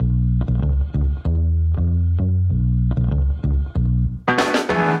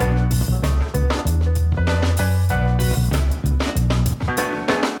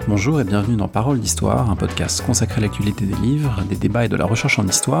Bonjour et bienvenue dans Parole d'Histoire, un podcast consacré à l'actualité des livres, des débats et de la recherche en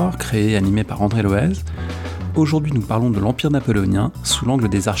histoire, créé et animé par André Loez. Aujourd'hui, nous parlons de l'Empire napoléonien sous l'angle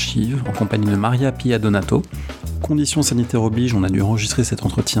des archives, en compagnie de Maria Pia Donato. Conditions sanitaires obligent, on a dû enregistrer cet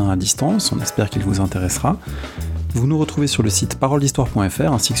entretien à distance, on espère qu'il vous intéressera. Vous nous retrouvez sur le site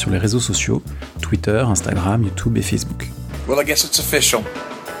paroledhistoire.fr ainsi que sur les réseaux sociaux, Twitter, Instagram, YouTube et Facebook. Well, I guess it's official.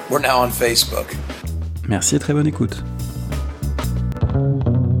 We're now on Facebook. Merci et très bonne écoute.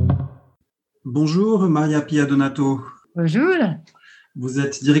 Bonjour Maria Pia Donato. Bonjour. Vous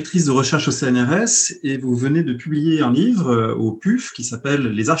êtes directrice de recherche au CNRS et vous venez de publier un livre au PUF qui s'appelle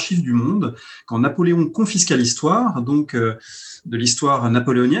 « Les archives du monde », quand Napoléon confisqua l'histoire, donc de l'histoire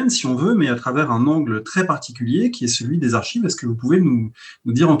napoléonienne si on veut, mais à travers un angle très particulier qui est celui des archives. Est-ce que vous pouvez nous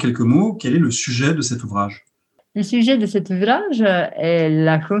dire en quelques mots quel est le sujet de cet ouvrage ? Le sujet de cet ouvrage est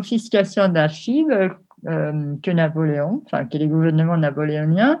la confiscation d'archives que Napoléon, que les gouvernements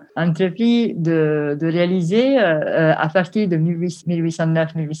napoléoniens ont entrepris de réaliser à partir de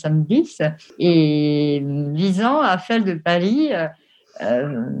 1809-1810 et visant à faire de Paris,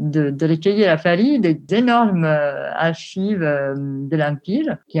 de recueillir à Paris des énormes archives de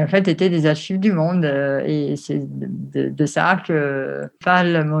l'Empire qui en fait étaient des archives du monde et c'est de ça que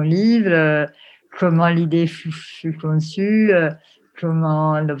parle mon livre, comment l'idée fut conçue,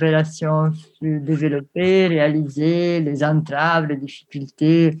 comment l'opération fut développée, réalisée, les entraves, les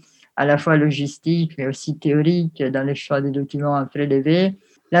difficultés, à la fois logistiques mais aussi théoriques dans le choix des documents à prélever,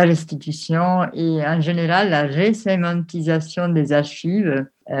 la restitution et en général la resémantisation des archives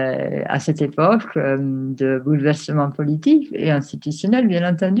à cette époque de bouleversements politiques et institutionnels bien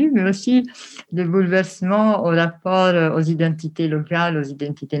entendu, mais aussi de bouleversements au rapport aux identités locales, aux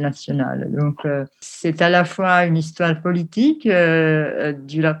identités nationales. Donc c'est à la fois une histoire politique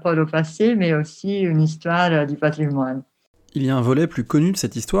du rapport au passé, mais aussi une histoire du patrimoine. Il y a un volet plus connu de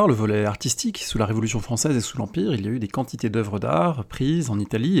cette histoire, le volet artistique. Sous la Révolution française et sous l'Empire, il y a eu des quantités d'œuvres d'art prises en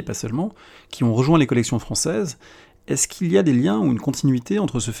Italie, et pas seulement, qui ont rejoint les collections françaises. Est-ce qu'il y a des liens ou une continuité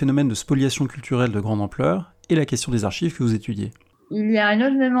entre ce phénomène de spoliation culturelle de grande ampleur et la question des archives que vous étudiez ? Il y a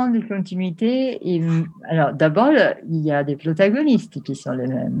énormément de continuité. Alors, d'abord, il y a des protagonistes qui sont les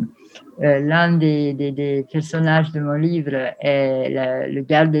mêmes. L'un des personnages de mon livre est le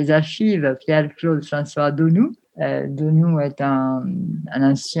garde des archives, Pierre-Claude François Donoux. Donoux est un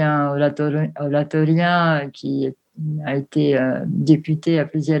ancien oratorien qui a été député à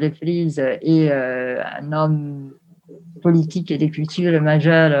plusieurs reprises et un homme politique et de culture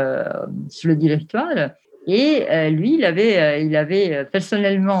majeur sur le directoire. Et lui, il avait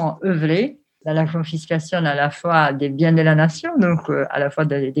personnellement œuvré dans la confiscation à la fois des biens de la nation, donc à la fois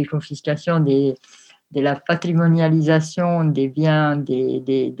des confiscations de la patrimonialisation des biens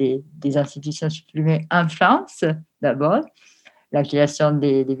des institutions supprimées en France, d'abord, la création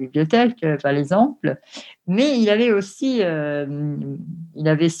des bibliothèques, par exemple, mais il avait aussi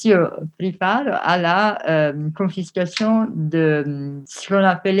pris part à la confiscation de ce qu'on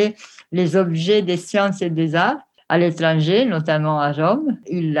appelait les objets des sciences et des arts à l'étranger, notamment à Rome.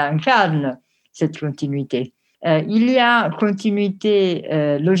 Il incarne cette continuité. Il y a continuité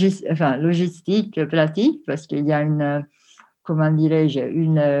logistique, pratique, parce qu'il y a une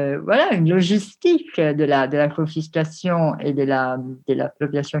logistique de la confiscation et de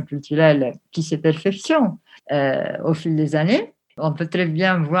l'appropriation culturelle qui se perfectionne au fil des années. On peut très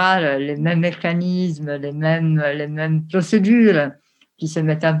bien voir les mêmes mécanismes, les mêmes procédures qui se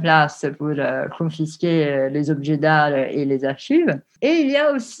mettent en place pour confisquer les objets d'art et les archives. Et il y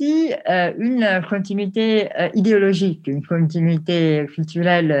a aussi une continuité idéologique, une continuité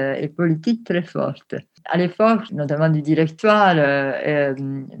culturelle et politique très forte. À l'époque, notamment du directoire,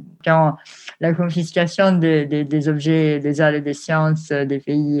 quand la confiscation des objets des arts et des sciences des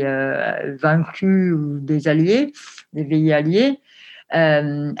pays vaincus ou des pays alliés,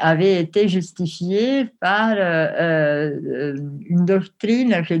 avait été justifiée par une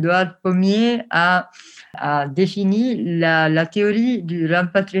doctrine qu'Édouard Pommier a défini la théorie du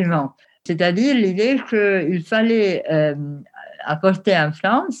rapatriement, c'est-à-dire l'idée qu'il fallait apporter en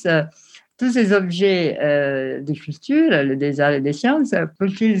France tous ces objets de culture, des arts et des sciences, pour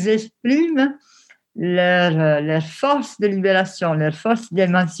qu'ils expriment leur force de libération, leur force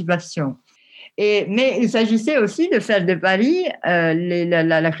d'émancipation. Mais il s'agissait aussi de faire de Paris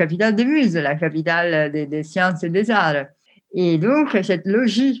la capitale des muses, la capitale des sciences et des arts. Et donc, cette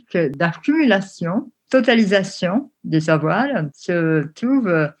logique d'accumulation, totalisation des savoirs se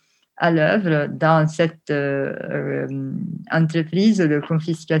trouve à l'œuvre dans cette entreprise de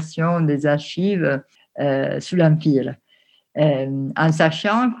confiscation des archives sous l'Empire, en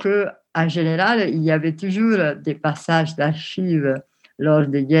sachant qu'en général, il y avait toujours des passages d'archives lors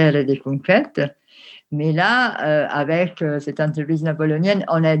des guerres et des conquêtes. Mais là, avec cette entreprise napoléonienne,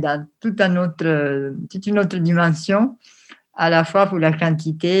 on est dans toute une autre dimension, à la fois pour la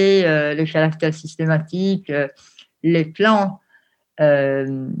quantité, le caractère systématique, les plans,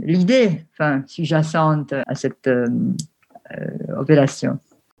 l'idée sous-jacente à cette opération.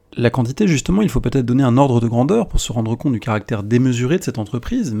 La quantité, justement, il faut peut-être donner un ordre de grandeur pour se rendre compte du caractère démesuré de cette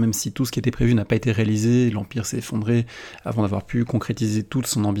entreprise, même si tout ce qui était prévu n'a pas été réalisé, l'Empire s'est effondré avant d'avoir pu concrétiser toute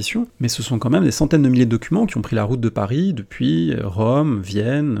son ambition, mais ce sont quand même des centaines de milliers de documents qui ont pris la route de Paris depuis Rome,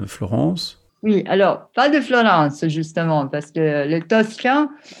 Vienne, Florence. Oui, alors, pas de Florence, justement, parce que les Toscans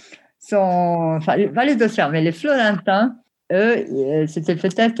pas les Toscans, mais les Florentins, eux, c'était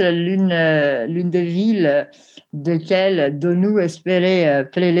peut-être l'une des villes desquelles Donou espérait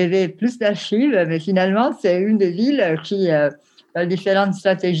prélever plus d'archives, mais finalement, c'est une des villes qui, par différents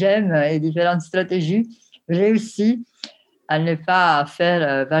stratagèmes et différentes stratégies, réussit à ne pas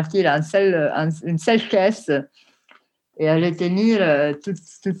faire partir une seule caisse et à retenir toutes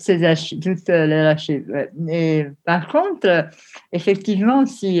les archives. Et par contre, effectivement,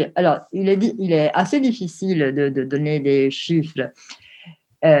 il est assez difficile de donner des chiffres.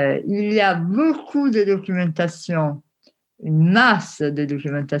 Il y a beaucoup de documentation, une masse de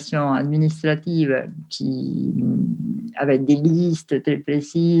documentation administrative avec des listes très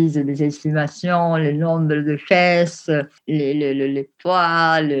précises, des estimations, le nombre de caisses, les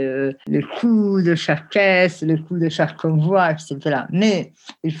poids, le coût de chaque caisse, le coût de chaque convoi, etc. Mais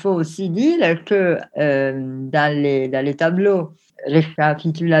il faut aussi dire que dans les tableaux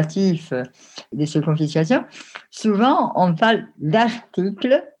récapitulatifs de ces confiscations, souvent on parle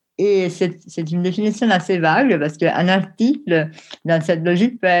d'articles. Et c'est une définition assez vague parce qu'un article, dans cette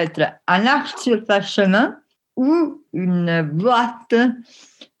logique, peut être un acte sur parchemin ou une boîte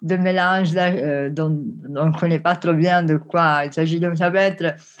de mélange dont on ne connaît pas trop bien de quoi il s'agit. Donc, ça peut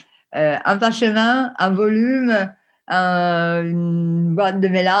être un parchemin, un volume, une boîte de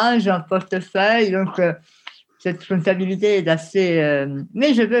mélange, un portefeuille. Donc, cette comptabilité est assez...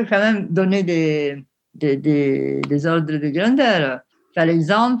 mais je peux quand même donner des ordres de grandeur. Par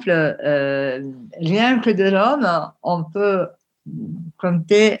exemple, rien que de Rome, on peut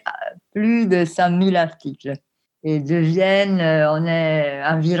compter plus de 100 000 articles. Et de Vienne, on est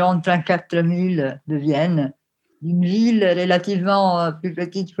environ 34 000 de Vienne. Une ville relativement plus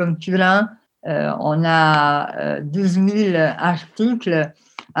petite comme Turin, on a 12 000 articles,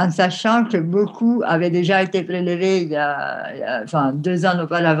 en sachant que beaucoup avaient déjà été prélevés il y a 2 ans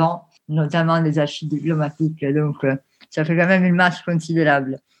auparavant, notamment les archives diplomatiques. Donc, ça fait quand même une masse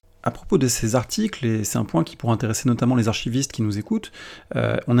considérable. À propos de ces articles, et c'est un point qui pourrait intéresser notamment les archivistes qui nous écoutent,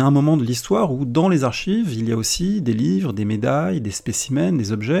 on est à un moment de l'histoire où dans les archives, il y a aussi des livres, des médailles, des spécimens,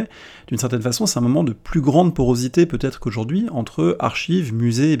 des objets. D'une certaine façon, c'est un moment de plus grande porosité peut-être qu'aujourd'hui entre archives,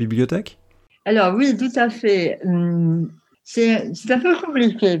 musées et bibliothèques. Alors oui, tout à fait. C'est un peu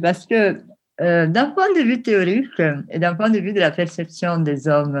compliqué parce que d'un point de vue théorique et d'un point de vue de la perception des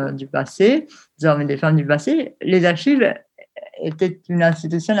hommes du passé, des hommes et des femmes du passé, les archives étaient une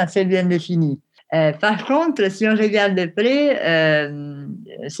institution assez bien définie. Par contre, si on regarde de près,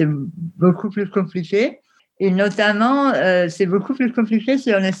 c'est beaucoup plus compliqué. Et notamment, c'est beaucoup plus compliqué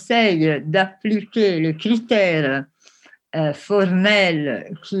si on essaye d'appliquer les critères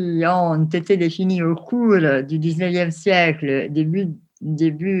formels qui ont été définis au cours du 19e siècle, début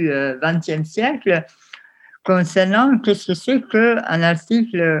 20e siècle, concernant qu'est-ce que c'est qu'un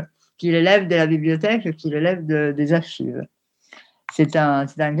article qui relève de la bibliothèque, qui relève des archives. C'est un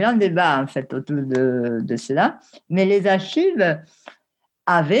grand débat, en fait, autour de cela. Mais les archives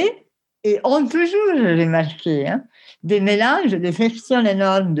avaient et ont toujours remarqué des mélanges, des sections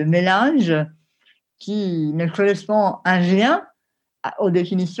énormes de mélanges qui ne correspondent en rien aux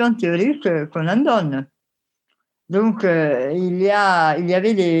définitions théoriques qu'on en donne. Donc, il y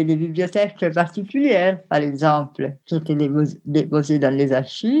avait des bibliothèques particulières, par exemple, qui étaient déposées dans les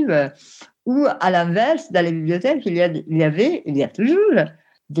archives, ou à l'inverse, dans les bibliothèques, il y a toujours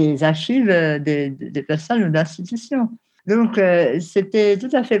des archives de personnes ou d'institutions. Donc, c'était tout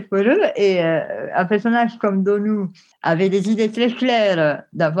à fait pour eux. Et un personnage comme Donou avait des idées très claires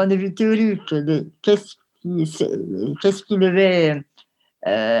d'un point de vue théorique de qu'est-ce qui devait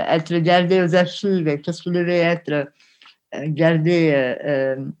être gardé aux archives et qu'est-ce qui devait être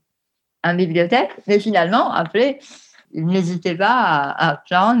gardé en bibliothèque. Mais finalement, après, il n'hésitait pas à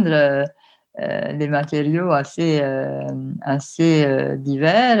prendre des matériaux assez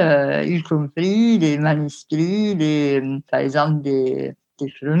divers, y compris des manuscrits, par exemple des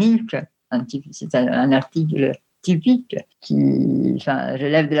chroniques. C'est un article typiques qui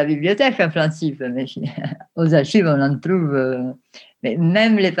relèvent de la bibliothèque en principe, mais aux archives, on en trouve. Mais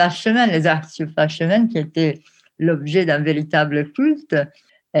même les parchemins, les actes sur parchemin qui étaient l'objet d'un véritable culte,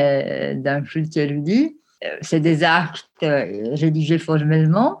 d'un culte érudit, c'est des actes rédigés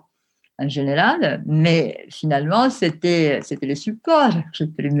formellement, en général, mais finalement, c'était les supports qui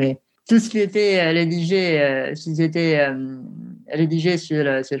primaient. Tout ce qui était rédigé, rédigé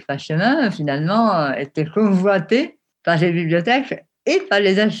sur parchemin, finalement, était convoité par les bibliothèques et par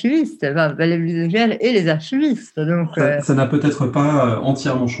les archivistes, par les bibliothécaires et les archivistes. Donc, ça n'a peut-être pas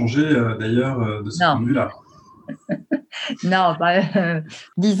entièrement changé, d'ailleurs, de ce point de vue-là. Non,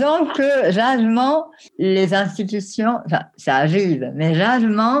 disons que rarement les institutions, ça arrive, mais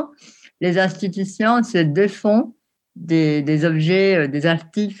rarement les institutions se défont des objets, des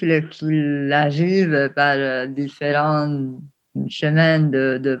articles qu'ils arrivent par différents chemins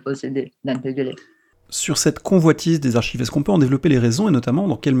de posséder, d'intégrer. Sur cette convoitise des archives, est-ce qu'on peut en développer les raisons et notamment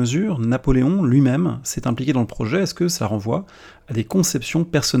dans quelle mesure Napoléon lui-même s'est impliqué dans le projet? Est-ce que ça renvoie à des conceptions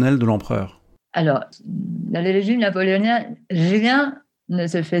personnelles de l'empereur? Alors, dans le régime napoléonien, rien ne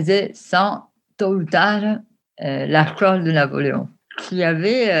se faisait sans, tôt ou tard, l'accord de Napoléon, qui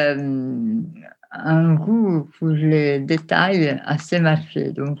avait un goût pour les détails assez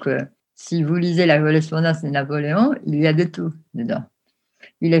marqué. Donc, si vous lisez la correspondance de Napoléon, il y a de tout dedans.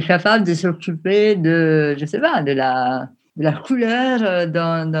 Il est capable de s'occuper de la couleur,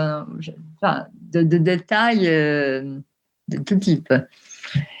 de détails de tout type.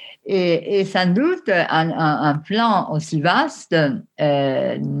 Et sans doute, un plan aussi vaste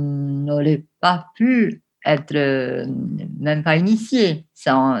n'aurait pas pu être même pas initié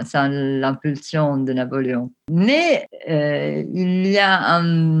sans l'impulsion de Napoléon. Mais il y a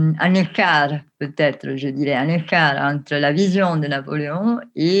un écart, peut-être, je dirais, un écart entre la vision de Napoléon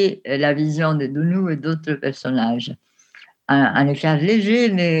et la vision de Denouë et d'autres personnages. Un écart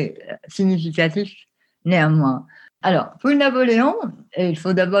léger, mais significatif néanmoins. Alors, pour Napoléon, il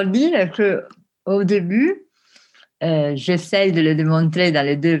faut d'abord dire qu'au début, j'essaie de le démontrer dans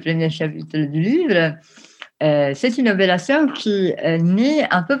les 2 premiers chapitres du livre, c'est une opération qui naît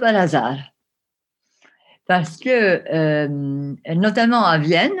un peu par hasard. Parce que, notamment à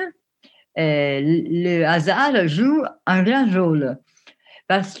Vienne, le hasard joue un grand rôle.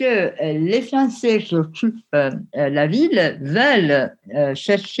 Parce que les Français qui occupent la ville veulent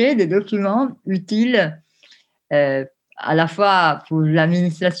chercher des documents utiles à la fois pour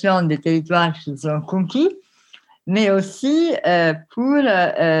l'administration des territoires qu'ils ont conquis, mais aussi pour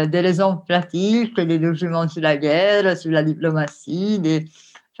des raisons pratiques, des documents sur la guerre, sur la diplomatie.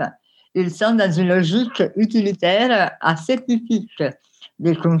 Ils sont dans une logique utilitaire assez typique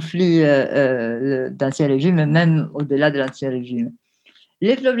des conflits d'Ancien Régime, même au-delà de l'Ancien Régime.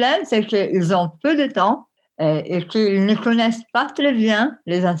 Le problème, c'est qu'ils ont peu de temps et qu'ils ne connaissent pas très bien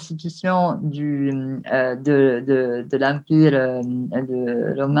les institutions de l'Empire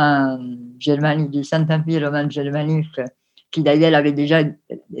romain germanique, du Saint-Empire romain germanique, qui d'ailleurs avait déjà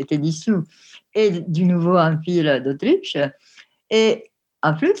été dissous, et du nouveau Empire d'Autriche. Et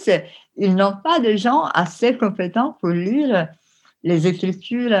en plus, ils n'ont pas de gens assez compétents pour lire les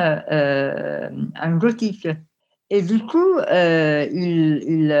écritures en gothique. Et du coup,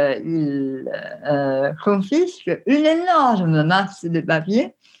 ils confisquent une énorme masse de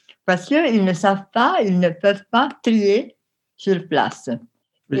papier parce qu'ils ne savent pas, ils ne peuvent pas trier sur place.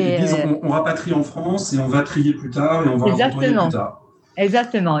 Ils disent on rapatrie en France et on va trier plus tard et on va renvoyer plus tard.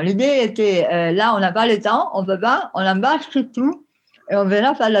 Exactement. L'idée était, là, on n'a pas le temps, on ne peut pas, on embarque tout et on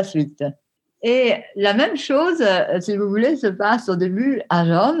verra par la suite. Et la même chose, si vous voulez, se passe au début à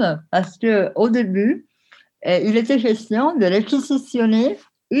Rome parce qu'au début, il était question de réquisitionner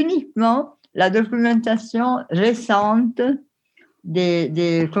uniquement la documentation récente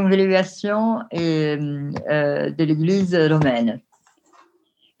des congrégations et de l'Église romaine.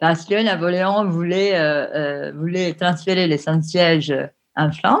 Parce que Napoléon voulait transférer les Saint-Sièges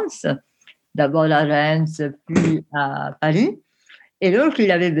en France, d'abord à Reims, puis à Paris. Et donc, il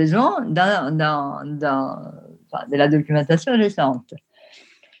avait besoin de la documentation récente.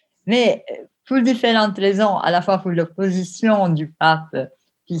 Mais pour différentes raisons, à la fois pour l'opposition du pape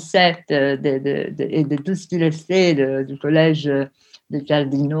Pie VII et de tout ce qu'il restait du collège des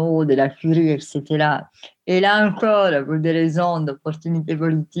cardinaux, de la curie, etc. Et là encore, pour des raisons d'opportunité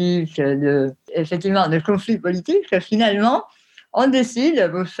politique, effectivement, de conflit politique, finalement, on décide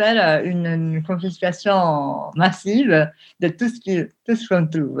pour faire une confiscation massive de tout ce qu'on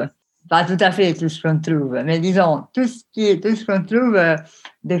trouve. Pas tout à fait tout ce qu'on trouve, mais disons, tout ce qu'on trouve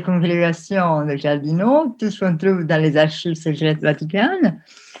des congrégations de cardinaux, tout ce qu'on trouve dans les archives secrètes vaticanes,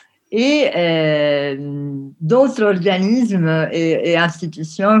 et d'autres organismes et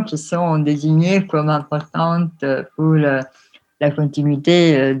institutions qui sont désignés comme importantes pour la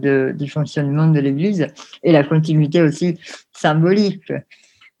continuité du fonctionnement de l'Église et la continuité aussi symbolique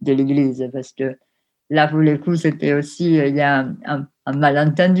de l'Église, parce que là, pour le coup, c'était aussi, il y a un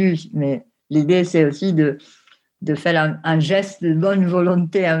malentendu, mais l'idée, c'est aussi de faire un geste de bonne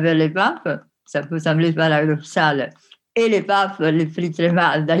volonté envers les papes. Ça peut sembler paradoxal, et les papes les prient très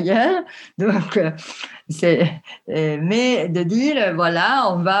mal d'ailleurs. Donc, mais de dire,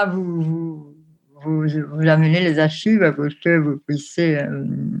 voilà, on va vous amener les archives pour que vous puissiez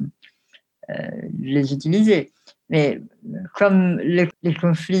les utiliser. Mais comme les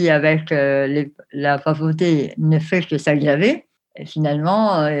conflits avec la papauté ne fait que s'aggraver,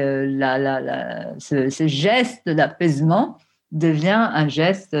 finalement, ce geste d'apaisement devient un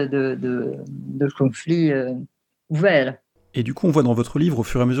geste de conflit ouvert. Et du coup, on voit dans votre livre, au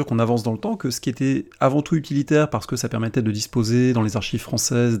fur et à mesure qu'on avance dans le temps, que ce qui était avant tout utilitaire parce que ça permettait de disposer dans les archives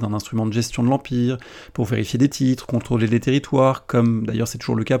françaises d'un instrument de gestion de l'Empire, pour vérifier des titres, contrôler les territoires, comme d'ailleurs c'est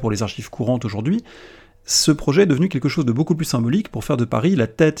toujours le cas pour les archives courantes aujourd'hui, ce projet est devenu quelque chose de beaucoup plus symbolique pour faire de Paris la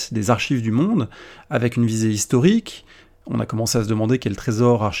tête des archives du monde, avec une visée historique. On a commencé à se demander quel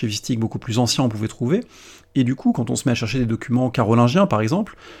trésor archivistique beaucoup plus ancien on pouvait trouver, et du coup, quand on se met à chercher des documents carolingiens, par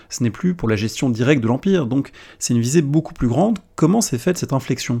exemple, ce n'est plus pour la gestion directe de l'Empire, donc c'est une visée beaucoup plus grande. Comment s'est faite cette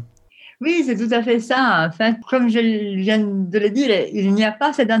inflexion ? Oui, c'est tout à fait ça. En fait, comme je viens de le dire, il n'y a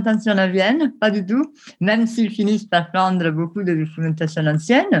pas cette intention à Vienne, pas du tout, même s'ils finissent par prendre beaucoup de documentation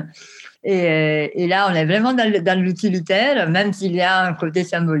ancienne. Et là, on est vraiment dans l'utilitaire, même s'il y a un côté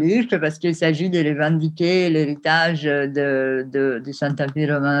symbolique, parce qu'il s'agit de revendiquer l'héritage du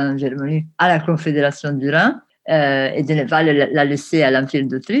Saint-Empire romain germanique à la Confédération du Rhin, et de ne pas la laisser à l'Empire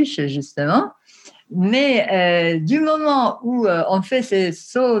d'Autriche, justement. Mais du moment où on fait ces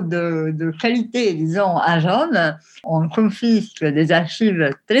sauts de qualité, disons, à Rome, on confisque des archives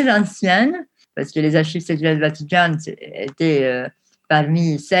très anciennes, parce que les archives secrètes vaticanes étaient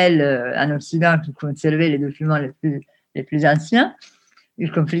parmi celles en Occident qui conservaient les documents les plus anciens, y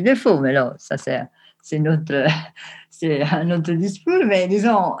compris des faux. Mais là, ça, c'est un autre discours. Mais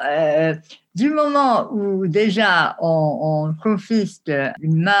disons, du moment où déjà on confisque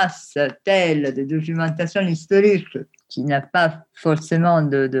une masse telle de documentation historique qui n'a pas forcément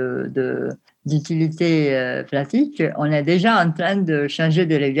d'utilité pratique, on est déjà en train de changer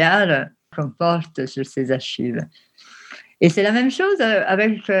de regard qu'on porte sur ces archives. Et c'est la même chose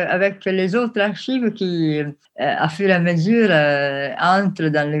avec les autres archives qui, à fur et à mesure, entrent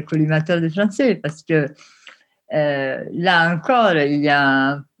dans le collimateur du français, parce que là encore, il y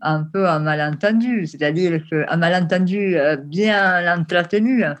a un peu un malentendu, c'est-à-dire un malentendu bien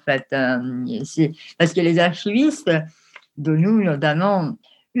entretenu, en fait. Parce que les archivistes, de nous notamment,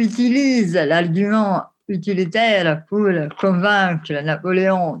 utilisent l'argument utilitaire pour convaincre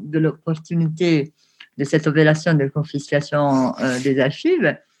Napoléon de l'opportunité de cette opération de confiscation des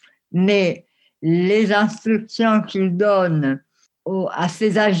archives, mais les instructions qu'il donne à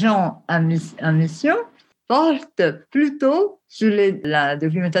ses agents en mission portent plutôt sur la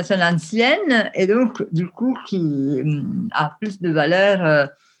documentation ancienne et donc, du coup, qui a plus de valeur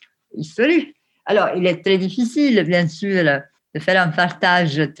historique. Alors, il est très difficile, bien sûr, de faire un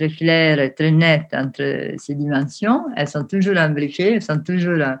partage très clair et très net entre ces dimensions. Elles sont toujours imbriquées, elles sont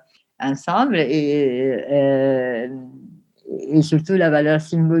toujours ensemble et surtout la valeur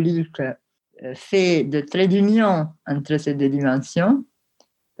symbolique fait de trait d'union entre ces deux dimensions,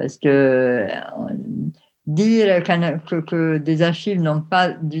 parce que dire que des archives n'ont pas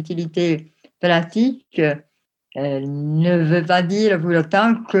d'utilité pratique ne veut pas dire pour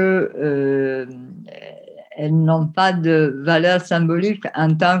autant qu'elles n'ont pas de valeur symbolique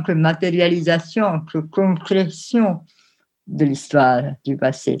en tant que matérialisation, que concrétion de l'histoire du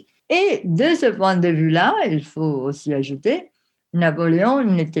passé. Et de ce point de vue-là, il faut aussi ajouter, Napoléon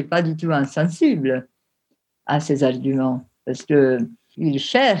n'était pas du tout insensible à ces arguments, parce qu'il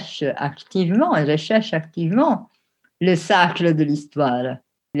recherche activement le sacre de l'histoire.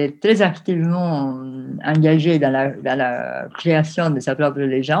 Il est très activement engagé dans la création de sa propre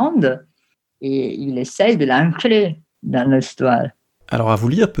légende et il essaye de l'ancrer dans l'histoire. Alors à vous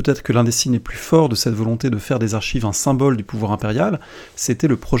lire, peut-être que l'un des signes les plus forts de cette volonté de faire des archives un symbole du pouvoir impérial, c'était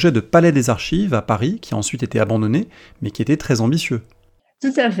le projet de Palais des Archives à Paris, qui a ensuite été abandonné, mais qui était très ambitieux.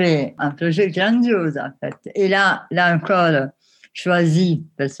 Tout à fait, un projet grandiose en fait. Et là encore, choisi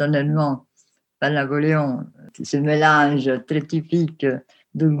personnellement par Napoléon, ce mélange très typique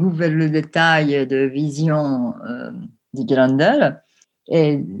de goût vers le détail et de vision de grandeur.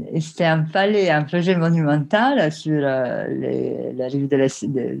 Et c'était un palais, un projet monumental sur la rive de la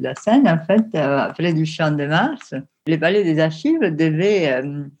Seine, en fait, près du Champ de Mars. Le palais des archives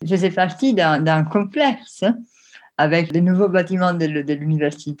faisait partie d'un complexe avec de nouveaux bâtiments de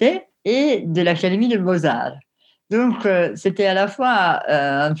l'université et de l'Académie des Beaux-Arts. Donc, c'était à la fois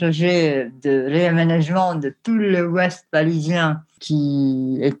un projet de réaménagement de tout l'ouest parisien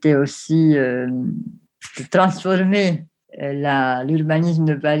qui était aussi de transformer l'urbanisme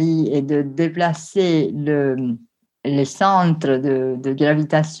de Paris et de déplacer les centres de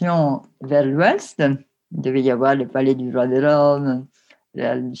gravitation vers l'ouest. Il devait y avoir le palais du roi de Rome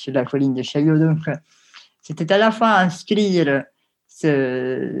sur la colline de Chaillot. Donc, c'était à la fois inscrire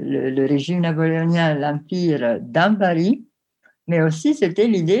le régime napoléonien, l'Empire, dans Paris, mais aussi c'était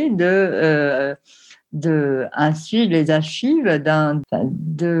l'idée de inscrire les archives,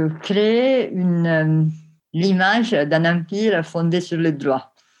 de créer l'image d'un empire fondé sur le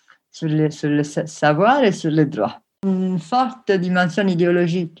droit, sur le savoir et sur le droit. Une forte dimension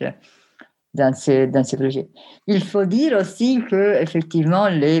idéologique dans ces projets. Il faut dire aussi que, effectivement,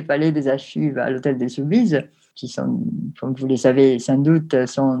 les palais des archives à l'hôtel de Soubise, qui sont, comme vous le savez sans doute,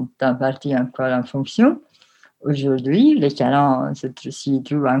 sont en partie encore en fonction aujourd'hui, les canons s'y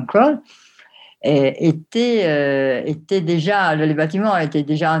trouvent encore, étaient déjà, les bâtiments étaient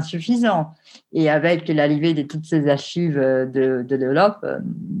déjà insuffisants. Et avec l'arrivée de toutes ces archives de l'Europe,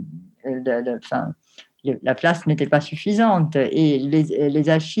 la place n'était pas suffisante. Et les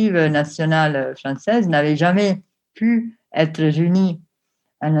archives nationales françaises n'avaient jamais pu être réunies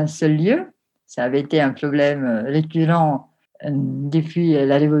en un seul lieu. Ça avait été un problème récurrent depuis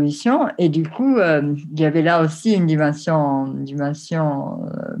la Révolution. Et du coup, il y avait là aussi une dimension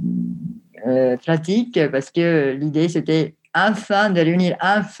pratique, parce que l'idée, c'était de réunir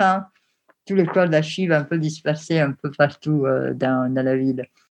tous les corps d'archives un peu dispersés un peu partout dans la ville.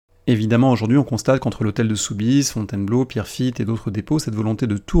 Évidemment, aujourd'hui, on constate qu'entre l'hôtel de Soubise, Fontainebleau, Pierrefitte et d'autres dépôts, cette volonté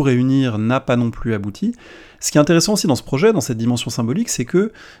de tout réunir n'a pas non plus abouti. Ce qui est intéressant aussi dans ce projet, dans cette dimension symbolique, c'est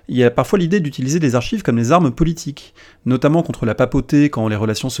qu'il y a parfois l'idée d'utiliser les archives comme des armes politiques, notamment contre la papauté quand les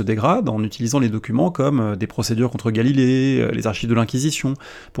relations se dégradent, en utilisant les documents comme des procédures contre Galilée, les archives de l'Inquisition,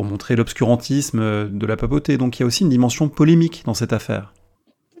 pour montrer l'obscurantisme de la papauté. Donc il y a aussi une dimension polémique dans cette affaire.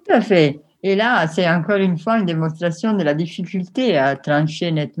 Tout à fait. Et là, c'est encore une fois une démonstration de la difficulté à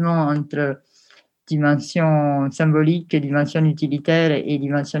trancher nettement entre dimension symbolique, dimension utilitaire et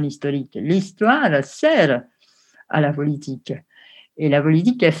dimension historique. L'histoire sert à la politique. Et la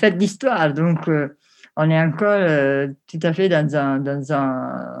politique est faite d'histoire. Donc, on est encore tout à fait dans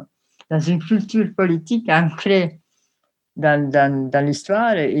une culture politique ancrée dans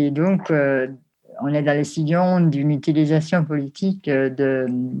l'histoire. Et donc, on est dans les sillons d'une utilisation politique de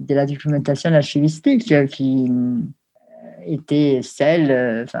la documentation archivistique qui était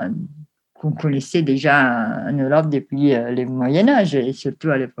celle qu'on connaissait déjà en Europe depuis le Moyen-Âge et surtout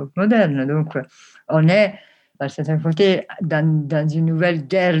à l'époque moderne. Donc, on est, par certains côtés, dans une nouvelle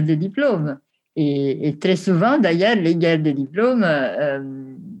guerre des diplômes. Et très souvent, d'ailleurs, les guerres des diplômes,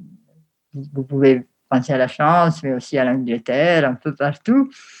 vous pouvez penser à la France, mais aussi à l'Angleterre, un peu partout.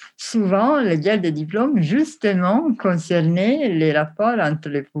 Souvent, les guerres des diplômes, justement, concernaient les rapports entre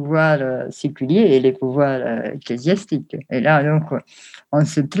les pouvoirs séculiers et les pouvoirs ecclésiastiques. Et là, donc, on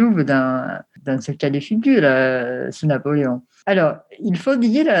se trouve dans ce cas de figure sous Napoléon. Alors, il faut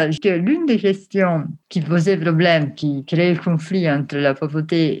dire que l'une des questions qui posait problème, qui créait le conflit entre la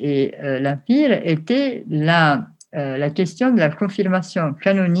papauté et l'Empire, était la question de la confirmation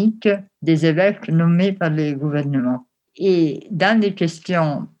canonique des évêques nommés par les gouvernements. Et dans des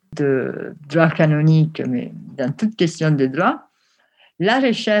questions de droit canonique, mais dans toute question de droit, la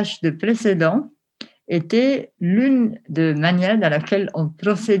recherche de précédents était l'une des manières dans laquelle on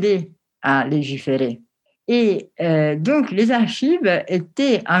procédait à légiférer. Et donc, les archives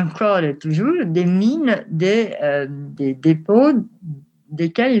étaient encore et toujours des mines, des dépôts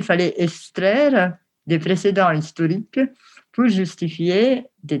desquels il fallait extraire des précédents historiques pour justifier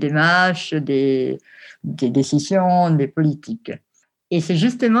des démarches, des décisions, des politiques. Et c'est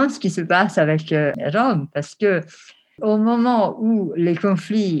justement ce qui se passe avec Rome, parce qu'au moment où les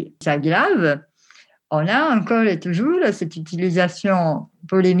conflits s'aggravent, on a encore et toujours cette utilisation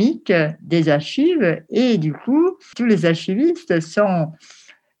polémique des archives et du coup, tous les archivistes sont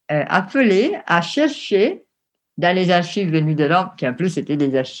appelés à chercher dans les archives venues de Rome, qui en plus étaient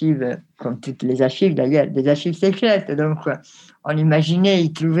des archives, comme toutes les archives d'ailleurs, des archives secrètes. Donc, on imaginait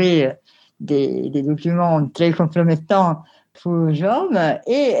y trouver des documents très compromettants pour Rome.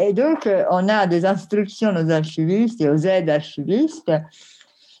 Et donc, on a des instructions aux archivistes et aux aides archivistes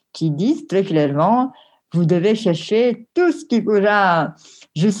qui disent très clairement vous devez chercher tout ce qui pourra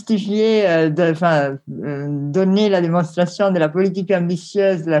justifier, donner la démonstration de la politique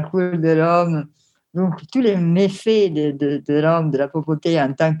ambitieuse de la cour de Rome, donc tous les méfaits de Rome, de la papauté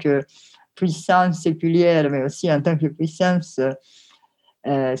en tant que puissance séculière, mais aussi en tant que puissance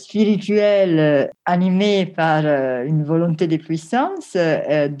spirituelle animée par une volonté de puissance,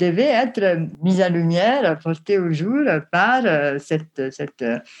 devait être mise en lumière, portée au jour par cette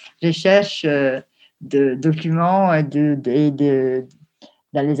recherche de documents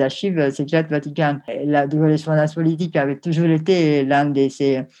dans les archives secrètes vaticanes. La correspondance politique avait toujours été l'un de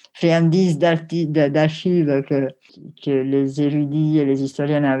ces friandises d'archives que les érudits et les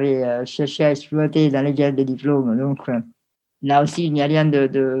historiens avaient cherché à exploiter dans les guerres des diplômes. Donc, là aussi, il n'y a rien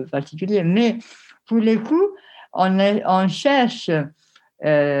de particulier. Mais pour le coup, on cherche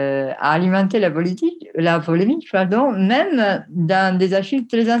à alimenter la polémique, même dans des archives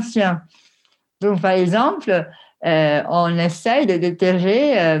très anciens. Donc, par exemple, on essaye de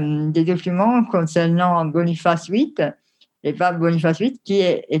déterrer des documents concernant Boniface VIII, le pape Boniface VIII, qui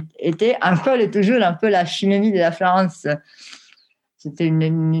était encore et toujours un peu la chinémie de la France. C'était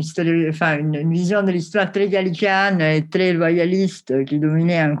une vision de l'histoire très gallicane et très loyaliste qui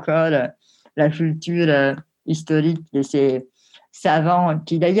dominait encore la culture historique de ces savants,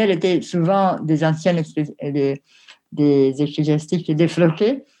 qui d'ailleurs étaient souvent des anciens des ecclésiastiques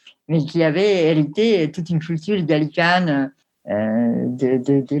défloqués, mais qui avaient hérité toute une culture gallicane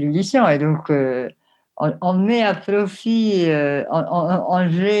d'érudition. Et donc, on met à profit, on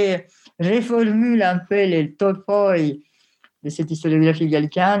réformule un peu les topoi de cette historiographie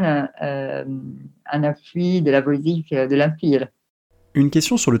gallicane en appui de la politique de l'Empire. Une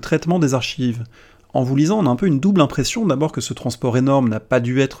question sur le traitement des archives. En vous lisant, on a un peu une double impression. D'abord que ce transport énorme n'a pas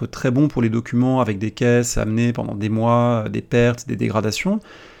dû être très bon pour les documents, avec des caisses amenées pendant des mois, des pertes, des dégradations,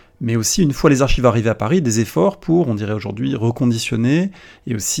 mais aussi, une fois les archives arrivées à Paris, des efforts pour, on dirait aujourd'hui, reconditionner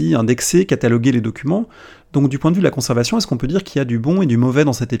et aussi indexer, cataloguer les documents. Donc du point de vue de la conservation, est-ce qu'on peut dire qu'il y a du bon et du mauvais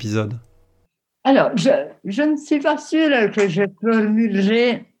dans cet épisode ? Alors, je ne suis pas sûre que je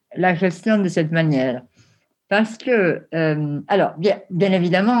formulerai la question de cette manière. Parce que, alors, bien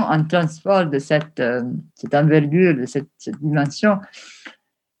évidemment, un transport de cette envergure, de cette dimension,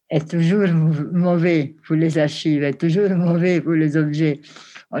 est toujours mauvais pour les archives, est toujours mauvais pour les objets.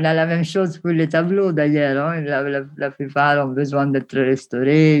 On a la même chose pour les tableaux, d'ailleurs. Hein. La plupart ont besoin d'être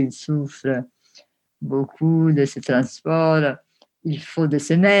restaurés, ils souffrent beaucoup de ce transport. Il faut des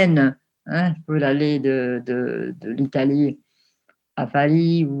semaines pour aller de l'Italie à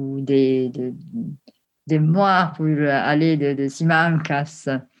Paris ou des mois pour aller de Simancas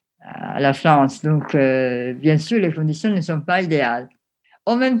à la France. Donc, bien sûr, les conditions ne sont pas idéales.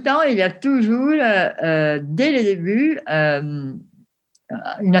 En même temps, il y a toujours, dès le début,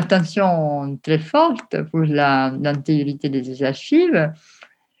 une attention très forte pour l'intégrité des archives.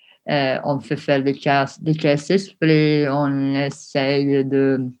 On fait faire des caisses exprès, on essaye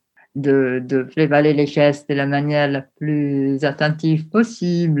de préparer les caisses de la manière la plus attentive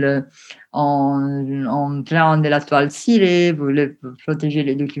possible. On prend de la toile cirée pour protéger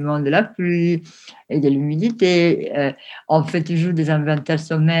les documents de la pluie et de l'humidité. On fait toujours des inventaires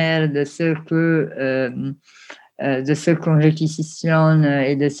sommaires de ce qu'on réquisitionne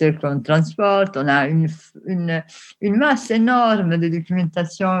et de ce qu'on transporte. On a une masse énorme de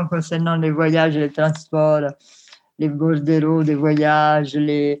documentation concernant les voyages et les transports, les bordereaux de voyage,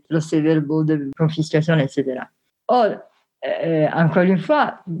 les procès-verbaux de confiscation, etc. Or, encore une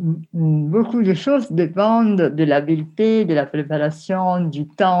fois, beaucoup de choses dépendent de l'habileté, de la préparation, du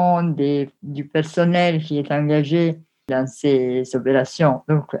temps, du personnel qui est engagé dans ces opérations.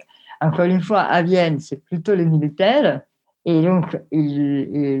 Donc, encore une fois, à Vienne, c'est plutôt les militaires, et donc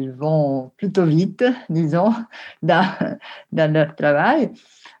ils vont plutôt vite, disons, dans leur travail.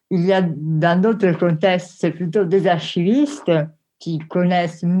 Il y a dans d'autres contextes, c'est plutôt des archivistes qui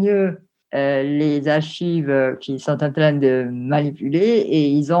connaissent mieux les archives qu'ils sont en train de manipuler et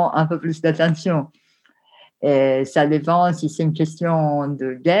ils ont un peu plus d'attention. Ça dépend si c'est une question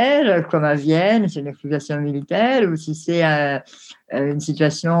de guerre, comme à Vienne, c'est une occupation militaire, ou si c'est une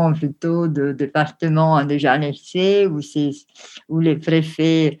situation plutôt de département déjà annexé, où les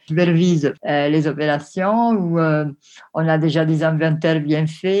préfets supervisent les opérations, où on a déjà des inventaires bien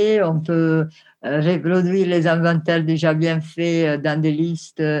faits, on peut reproduire les inventaires déjà bien faits dans des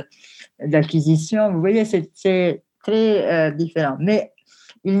listes d'acquisition. Vous voyez, c'est très différent. Mais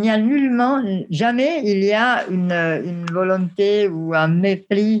il n'y a jamais il y a une volonté ou un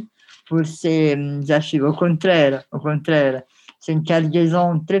mépris pour ces archives. Au contraire, c'est une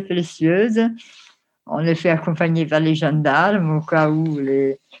cargaison très précieuse. On les fait accompagner par les gendarmes au cas où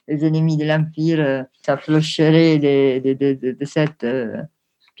les ennemis de l'Empire s'approcheraient de cette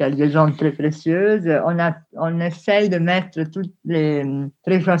cargaison très précieuse. On essaye de mettre toutes les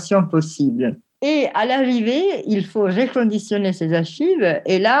précautions possibles. Et à l'arrivée, il faut reconditionner ces archives.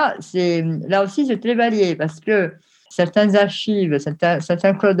 Et là aussi, c'est très varié parce que certaines archives,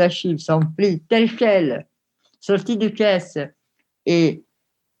 certains codes d'archives sont pris tels quels, sortis de caisse et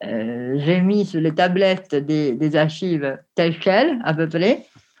remis sur les tablettes des archives telles quelles, à peu près.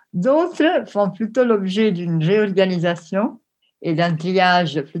 D'autres font plutôt l'objet d'une réorganisation et d'un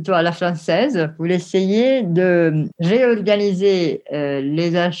triage plutôt à la française pour essayer de réorganiser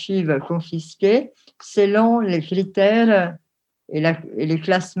les archives confisquées selon les critères et les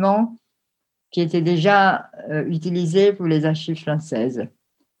classements qui étaient déjà utilisés pour les archives françaises.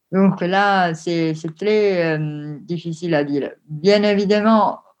 Donc là, c'est très difficile à dire. Bien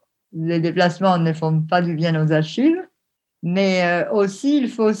évidemment, les déplacements ne font pas du bien aux archives, mais il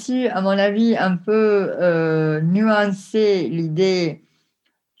faut aussi, à mon avis, un peu nuancer l'idée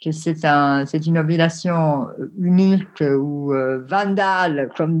que c'est une obligation unique ou vandale,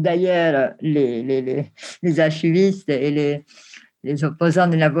 comme d'ailleurs les archivistes et les opposants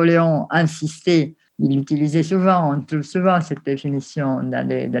de Napoléon insistaient. Ils l'utilisaient souvent, on trouve souvent cette définition dans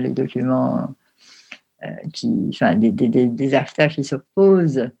les documents des acteurs qui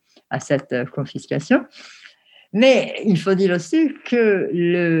s'opposent à cette confiscation. Mais il faut dire aussi que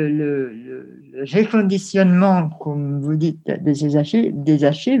le reconditionnement, comme vous dites, des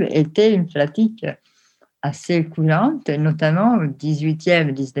archives était une pratique assez courante, notamment au XVIIIe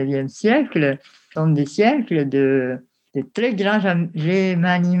et XIXe siècle, sont des siècles de très grands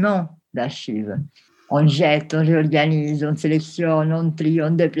remaniements d'archives. On jette, on réorganise, on sélectionne, on trie,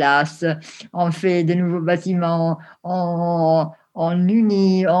 on déplace, on fait de nouveaux bâtiments, on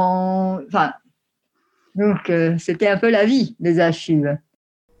unit, donc c'était un peu la vie des archives.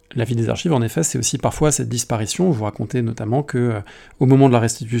 La vie des archives, en effet, c'est aussi parfois cette disparition. Vous racontez notamment qu'au moment de la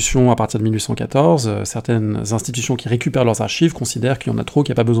restitution, à partir de 1814, certaines institutions qui récupèrent leurs archives considèrent qu'il y en a trop,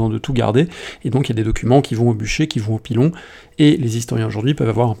 qu'il n'y a pas besoin de tout garder, et donc il y a des documents qui vont au bûcher, qui vont au pilon, et les historiens aujourd'hui peuvent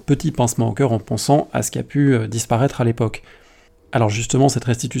avoir un petit pincement au cœur en pensant à ce qui a pu disparaître à l'époque. Alors justement, cette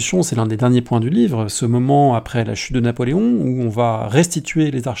restitution, c'est l'un des derniers points du livre, ce moment après la chute de Napoléon, où on va restituer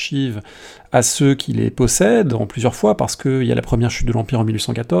les archives à ceux qui les possèdent en plusieurs fois, parce qu'il y a la première chute de l'Empire en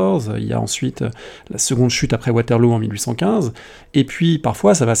 1814, il y a ensuite la seconde chute après Waterloo en 1815, et puis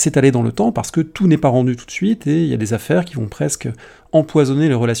parfois ça va s'étaler dans le temps, parce que tout n'est pas rendu tout de suite, et il y a des affaires qui vont presque empoisonner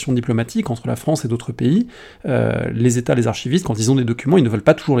les relations diplomatiques entre la France et d'autres pays. Les États, les archivistes, quand ils ont des documents, ils ne veulent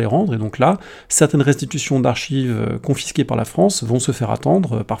pas toujours les rendre, et donc là, certaines restitutions d'archives confisquées par la France vont se faire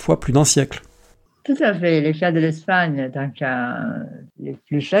attendre parfois plus d'un siècle. Tout à fait. Le cas de l'Espagne est un cas le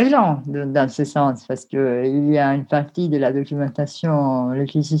plus flagrant dans ce sens, parce qu'il y a une partie de la documentation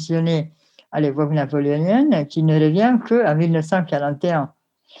réquisitionnée à l'époque napoléonienne qui ne revient qu'en 1941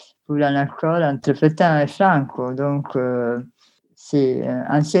 pour un accord entre Pétain et Franco. Donc, c'est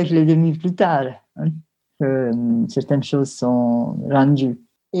un siècle et demi plus tard que certaines choses sont rendues.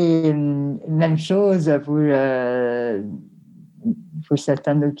 Et même chose pour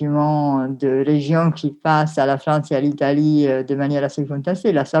certains documents de régions qui passent à la France et à l'Italie de manière assez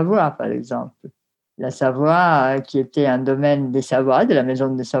contestée. La Savoie, par exemple. La Savoie, qui était un domaine des Savoie, de la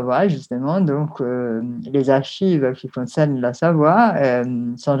maison de Savoie, justement. Donc, les archives qui concernent la Savoie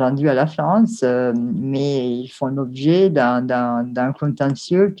sont rendues à la France, mais ils font l'objet d'un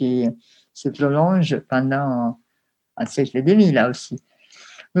contentieux qui se prolonge pendant un siècle et demi, là aussi.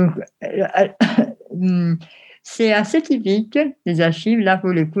 Donc, c'est assez typique des archives. Là,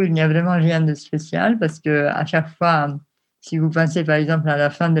 pour le coup, il n'y a vraiment rien de spécial parce qu'à chaque fois, si vous pensez par exemple à la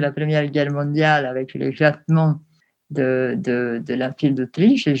fin de la Première Guerre mondiale avec l'éclatement de l'Empire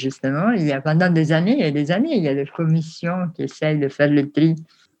d'Autriche, justement, il y a pendant des années et des années, il y a des commissions qui essayent de faire le tri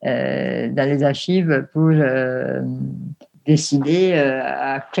dans les archives pour décider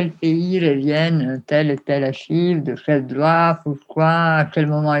à quel pays reviennent telle et telle archive, de quel droit, pourquoi, à quel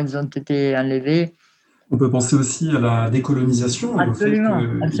moment ils ont été enlevés. On peut penser aussi à la décolonisation, absolument,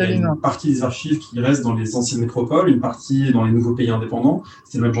 au fait qu'il y a une partie des archives qui restent dans les anciennes métropoles, une partie dans les nouveaux pays indépendants.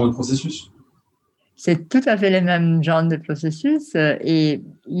 C'est le même genre de processus. C'est tout à fait le même genre de processus et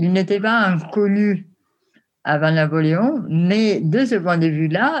il n'était pas inconnu avant Napoléon, mais de ce point de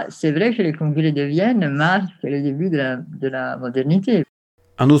vue-là, c'est vrai que les congrès de Vienne marquent le début de la modernité.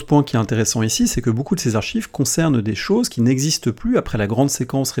 Un autre point qui est intéressant ici, c'est que beaucoup de ces archives concernent des choses qui n'existent plus après la grande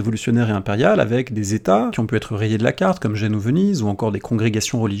séquence révolutionnaire et impériale, avec des États qui ont pu être rayés de la carte, comme Gênes ou Venise, ou encore des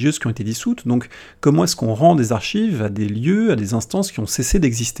congrégations religieuses qui ont été dissoutes. Donc comment est-ce qu'on rend des archives à des lieux, à des instances qui ont cessé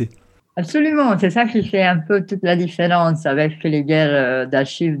d'exister ? Absolument, c'est ça qui fait un peu toute la différence avec les guerres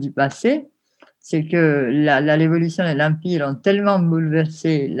d'archives du passé. C'est que la révolution et l'Empire ont tellement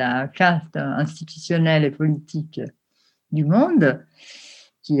bouleversé la carte institutionnelle et politique du monde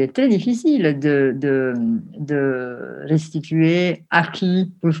qu'il est très difficile de restituer à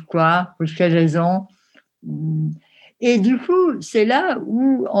qui, pourquoi, pour quelles raisons. Et du coup, c'est là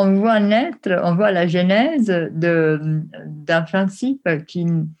où on voit la genèse d'un principe qui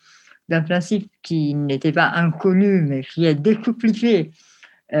n'était pas inconnu, mais qui est décuplié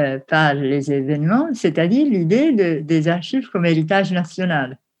par les événements, c'est-à-dire l'idée des archives comme héritage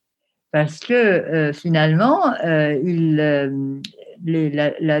national. Parce que finalement,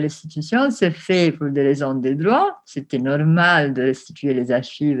 la restitution se fait pour des raisons de droit. C'était normal de restituer les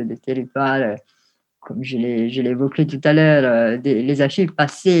archives des territoires, comme je l'ai évoqué tout à l'heure, les archives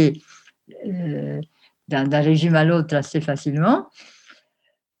passées d'un régime à l'autre assez facilement.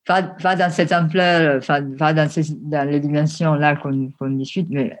 Pas dans cette ampleur, pas dans les dimensions là qu'on discute,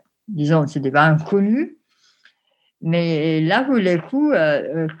 mais disons, ce n'était pas inconnu. Mais là, pour le coup,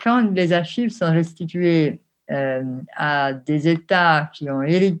 quand les archives sont restituées à des États qui ont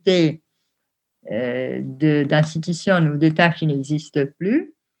hérité d'institutions ou d'États qui n'existent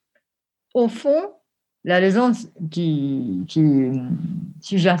plus, au fond, la raison qui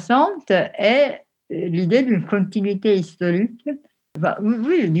sous-jacente est l'idée d'une continuité historique,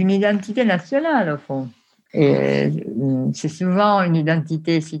 oui, d'une identité nationale, au fond. Et c'est souvent une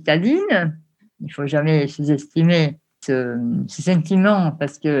identité citadine. Il ne faut jamais sous-estimer ce sentiment,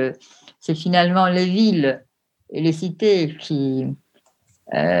 parce que c'est finalement les villes et les cités qui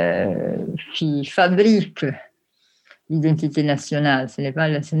fabriquent l'identité nationale. Ce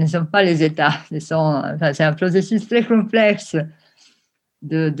ne sont pas les États. C'est un processus très complexe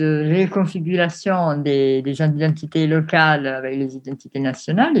de reconfiguration des identités locales avec les identités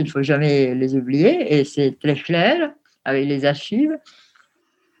nationales. Il ne faut jamais les oublier, et c'est très clair avec les archives.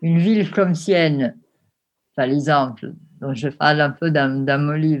 Une ville comme Sienne, par exemple, dont je parle un peu dans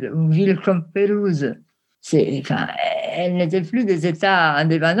mon livre, une ville comme Pérouse, elle n'était plus des États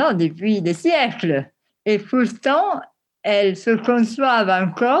indépendants depuis des siècles. Et pourtant, elles se conçoivent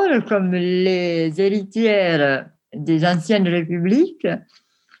encore comme les héritières des anciennes républiques,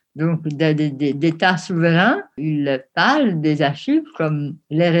 donc d'États souverains. Ils parlent des archives comme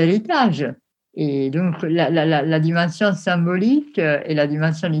leur héritage. Et donc, la dimension symbolique et la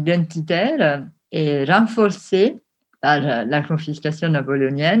dimension identitaire est renforcée par la confiscation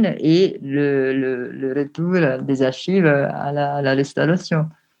napoléonienne et le retour des archives à la restauration.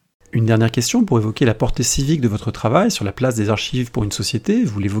 Une dernière question pour évoquer la portée civique de votre travail sur la place des archives pour une société.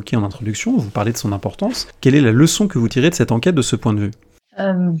 Vous l'évoquez en introduction, vous parlez de son importance. Quelle est la leçon que vous tirez de cette enquête de ce point de vue ?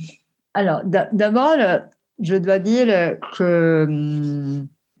 Alors, d'abord, je dois dire que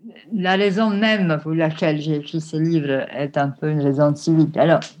la raison même pour laquelle j'ai écrit ce livre est un peu une raison civique.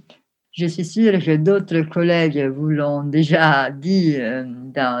 Alors, je suis sûre que d'autres collègues vous l'ont déjà dit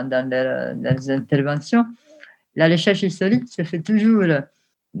dans leurs interventions. La recherche historique se fait toujours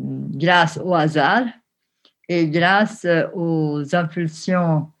grâce au hasard et grâce aux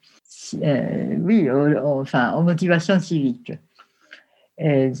impulsions, aux motivations civiques.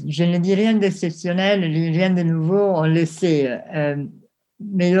 Je ne dis rien d'exceptionnel, rien de nouveau, on le sait.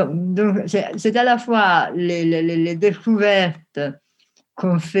 Mais donc, c'est à la fois les découvertes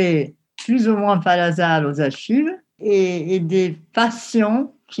qu'on fait plus ou moins par hasard aux archives et des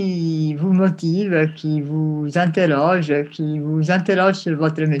passions qui vous motivent, qui vous interrogent sur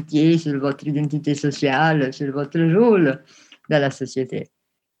votre métier, sur votre identité sociale, sur votre rôle dans la société.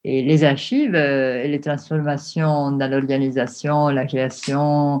 Et les archives et les transformations dans l'organisation, la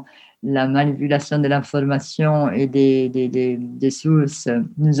création, la manipulation de l'information et des sources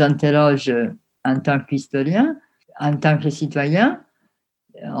nous interrogent en tant qu'historiens, en tant que citoyens.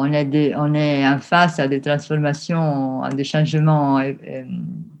 On est en face à des transformations, à des changements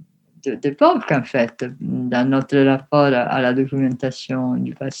d'époque, en fait, dans notre rapport à la documentation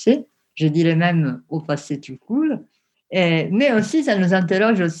du passé. Je dirais même au passé tout court. Mais aussi, ça nous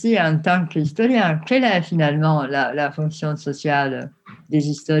interroge aussi en tant qu'historiens. Quelle est finalement la fonction sociale des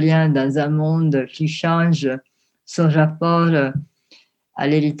historiens dans un monde qui change son rapport à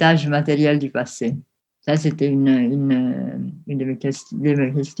l'héritage matériel du passé? Ça, c'était une de mes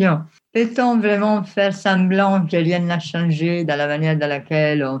questions. Peut-on vraiment faire semblant que rien n'a changé dans la manière dans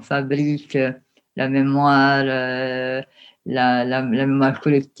laquelle on fabrique la mémoire, la mémoire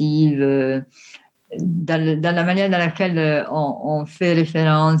collective, dans la manière dans laquelle on fait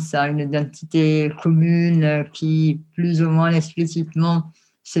référence à une identité commune qui, plus ou moins explicitement,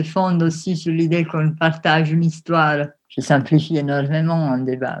 se fonde aussi sur l'idée qu'on partage une histoire. Je simplifie énormément un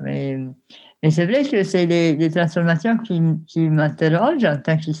débat, mais c'est vrai que c'est des transformations qui m'interrogent en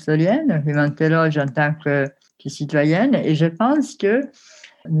tant qu'historienne, qui m'interrogent en tant que citoyenne, et je pense que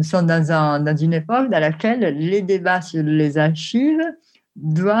nous sommes dans une époque dans laquelle les débats sur les archives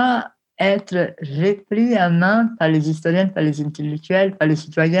doivent être repris en main par les historiens, par les intellectuels, par les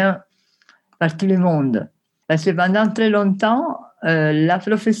citoyens, par tout le monde. Parce que pendant très longtemps, la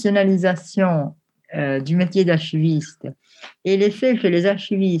professionnalisation du métier d'archiviste et le fait que les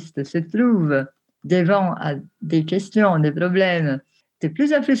archivistes se trouvent devant des questions, des problèmes de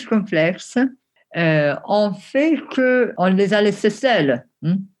plus en plus complexes, ont fait qu'on les a laissés seuls,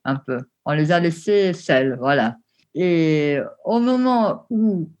 un peu. On les a laissés seuls, voilà. Et au moment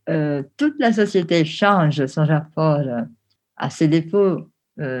où toute la société change son rapport à ces dépôts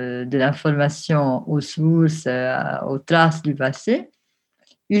de l'information aux sources, aux traces du passé,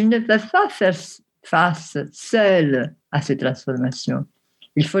 ils ne peuvent pas faire face seuls à ces transformations.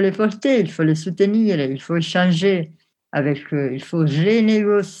 Il faut les porter, il faut les soutenir, il faut échanger avec eux, il faut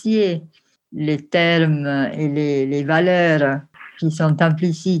renégocier les termes et les valeurs qui sont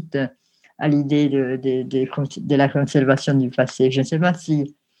implicites à l'idée de la conservation du passé. Je ne sais pas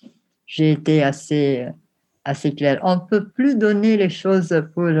si j'ai été assez claire. On ne peut plus donner les choses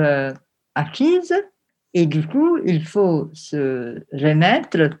pour acquises et du coup, il faut se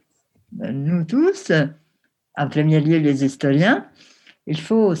remettre, nous tous, en premier lieu les historiens, il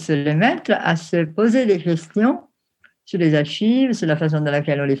faut se remettre à se poser des questions sur les archives, sur la façon dans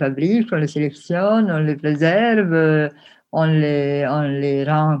laquelle on les fabrique, on les sélectionne, on les préserve, on les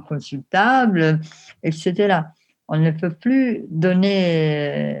rend consultables, etc. On ne peut plus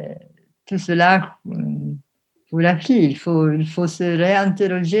donner tout cela pour acquis. Il faut se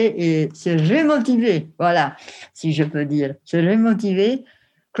réinterroger et se remotiver, voilà, si je peux dire, se remotiver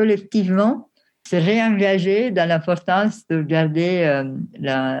collectivement, se réengager dans l'importance de garder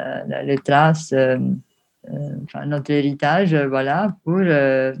les traces, notre héritage, voilà, pour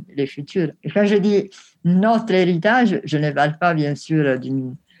les futurs. Et quand je dis notre héritage, je ne parle pas bien sûr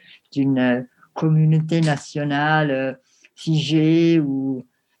d'une communauté nationale figée ou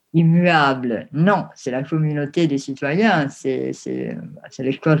immuable. Non, c'est la communauté des citoyens, c'est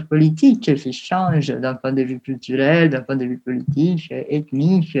les corps politiques qui changent d'un point de vue culturel, d'un point de vue politique,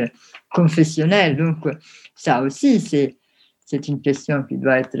 ethnique, confessionnel. Donc, ça aussi, c'est une question qui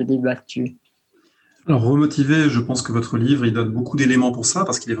doit être débattue. Alors, remotiver, je pense que votre livre, il donne beaucoup d'éléments pour ça,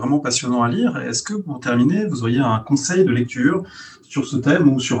 parce qu'il est vraiment passionnant à lire. Est-ce que, pour terminer, vous auriez un conseil de lecture sur ce thème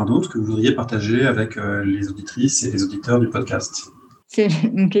ou sur un autre que vous voudriez partager avec les auditrices et les auditeurs du podcast ? C'est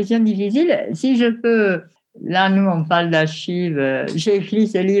une question difficile. Si je peux, là, nous, on parle d'archives. J'ai écrit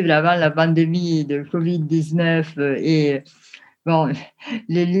ce livre avant la pandémie de Covid-19 et, bon,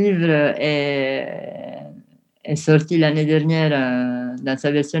 le livre est sorti l'année dernière dans sa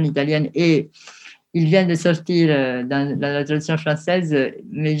version italienne et il vient de sortir dans la traduction française,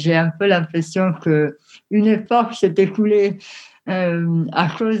 mais j'ai un peu l'impression qu'une époque s'est écoulée à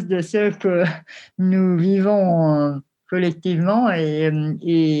cause de ce que nous vivons collectivement.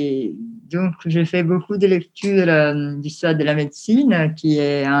 Et donc, j'ai fait beaucoup de lectures d'histoire de la médecine, qui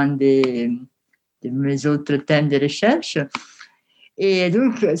est un de mes autres thèmes de recherche. Et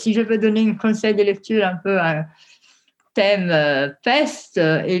donc, si je peux donner un conseil de lecture un peu à thème peste,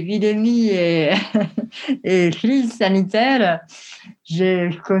 épidémie et crise sanitaire,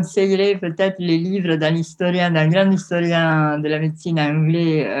 je conseillerais peut-être les livres d'un grand historien de la médecine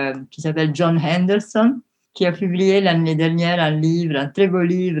anglais qui s'appelle John Henderson, qui a publié l'année dernière un très beau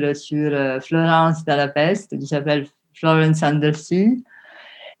livre sur Florence dans la peste, qui s'appelle Florence Under Siege.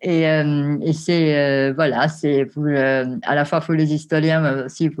 Et c'est voilà, c'est pour à la fois pour les historiens, mais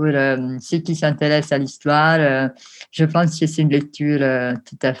aussi pour ceux qui s'intéressent à l'histoire. Je pense que c'est une lecture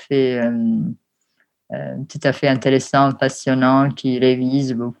tout à fait intéressante, passionnante, qui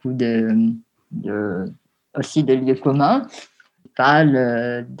révise beaucoup aussi de lieux communs,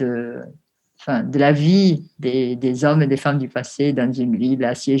 parle de la vie des hommes et des femmes du passé dans une ville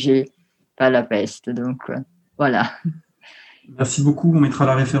assiégée par la peste. Donc voilà. Merci beaucoup. On mettra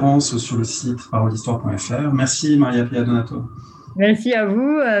la référence sur le site parolehistoire.fr. Merci Maria Pia Donato. Merci à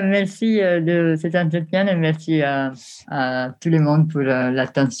vous. Merci de cet entretien et merci à tout le monde pour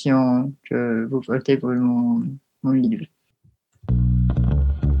l'attention que vous portez pour mon livre.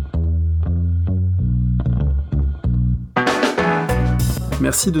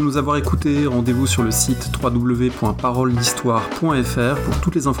 Merci de nous avoir écoutés. Rendez-vous sur le site www.parolehistoire.fr pour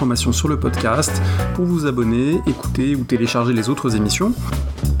toutes les informations sur le podcast, pour vous abonner, écouter ou télécharger les autres émissions.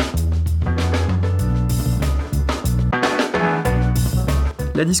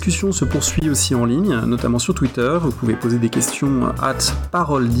 La discussion se poursuit aussi en ligne, notamment sur Twitter. Vous pouvez poser des questions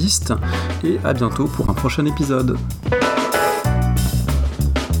 @parolediste et à bientôt pour un prochain épisode.